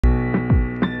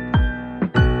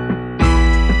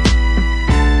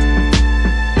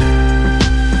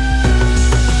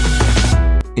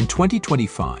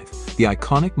2025, the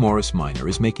iconic Morris Minor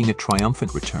is making a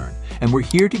triumphant return, and we're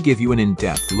here to give you an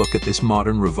in-depth look at this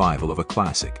modern revival of a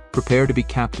classic. Prepare to be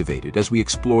captivated as we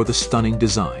explore the stunning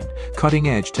design,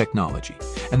 cutting-edge technology,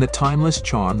 and the timeless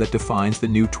charm that defines the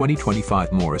new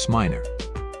 2025 Morris Minor.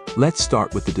 Let's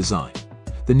start with the design.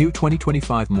 The new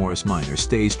 2025 Morris Minor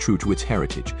stays true to its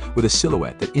heritage, with a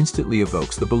silhouette that instantly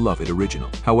evokes the beloved original.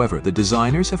 However, the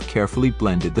designers have carefully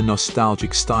blended the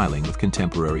nostalgic styling with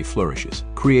contemporary flourishes,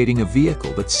 creating a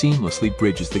vehicle that seamlessly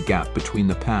bridges the gap between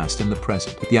the past and the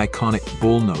present. The iconic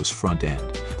bullnose front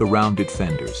end, the rounded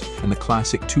fenders, and the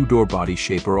classic two-door body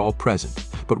shape are all present,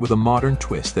 but with a modern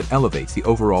twist that elevates the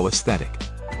overall aesthetic.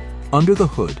 Under the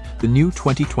hood, the new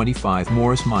 2025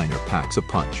 Morris Minor packs a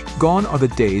punch. Gone are the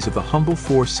days of the humble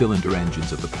four-cylinder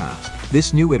engines of the past.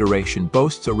 This new iteration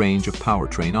boasts a range of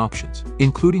powertrain options,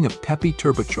 including a peppy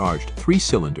turbocharged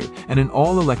 3-cylinder and an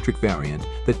all-electric variant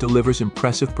that delivers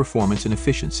impressive performance and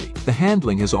efficiency. The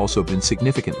handling has also been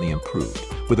significantly improved,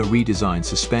 with a redesigned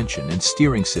suspension and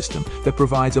steering system that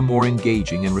provides a more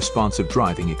engaging and responsive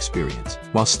driving experience,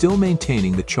 while still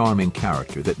maintaining the charming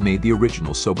character that made the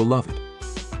original so beloved.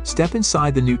 Step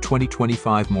inside the new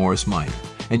 2025 Morris Minor,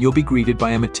 and you'll be greeted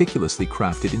by a meticulously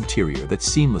crafted interior that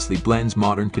seamlessly blends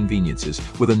modern conveniences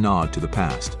with a nod to the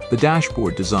past. The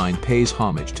dashboard design pays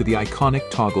homage to the iconic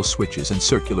toggle switches and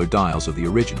circular dials of the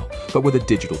original, but with a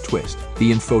digital twist.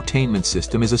 The infotainment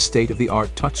system is a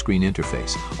state-of-the-art touchscreen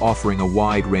interface, offering a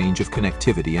wide range of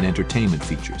connectivity and entertainment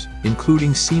features,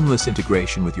 including seamless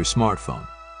integration with your smartphone.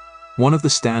 One of the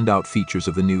standout features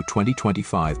of the new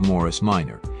 2025 Morris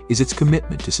Minor is its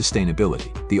commitment to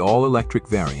sustainability. The all-electric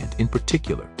variant, in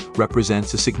particular,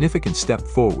 represents a significant step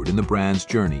forward in the brand's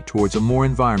journey towards a more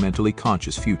environmentally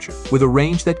conscious future. With a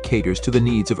range that caters to the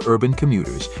needs of urban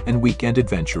commuters and weekend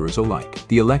adventurers alike,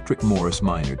 the electric Morris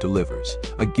Minor delivers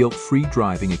a guilt-free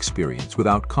driving experience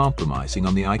without compromising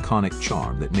on the iconic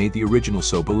charm that made the original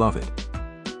so beloved.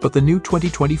 But the new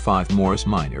 2025 Morris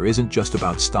Minor isn't just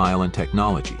about style and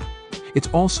technology. It's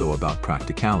also about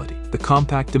practicality. The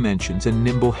compact dimensions and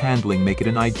nimble handling make it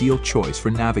an ideal choice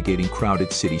for navigating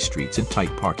crowded city streets and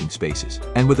tight parking spaces.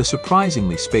 And with a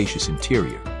surprisingly spacious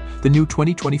interior, the new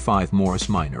 2025 Morris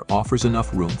Minor offers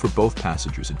enough room for both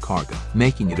passengers and cargo,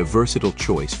 making it a versatile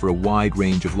choice for a wide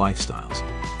range of lifestyles.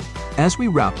 As we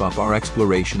wrap up our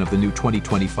exploration of the new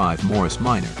 2025 Morris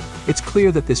Minor, it's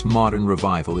clear that this modern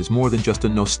revival is more than just a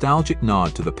nostalgic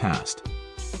nod to the past.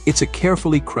 It's a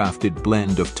carefully crafted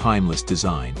blend of timeless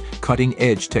design,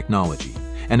 cutting-edge technology,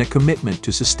 and a commitment to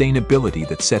sustainability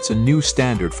that sets a new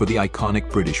standard for the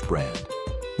iconic British brand.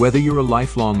 Whether you're a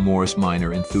lifelong Morris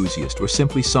Minor enthusiast or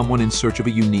simply someone in search of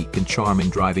a unique and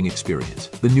charming driving experience,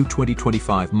 the new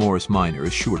 2025 Morris Minor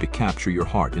is sure to capture your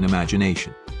heart and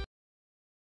imagination.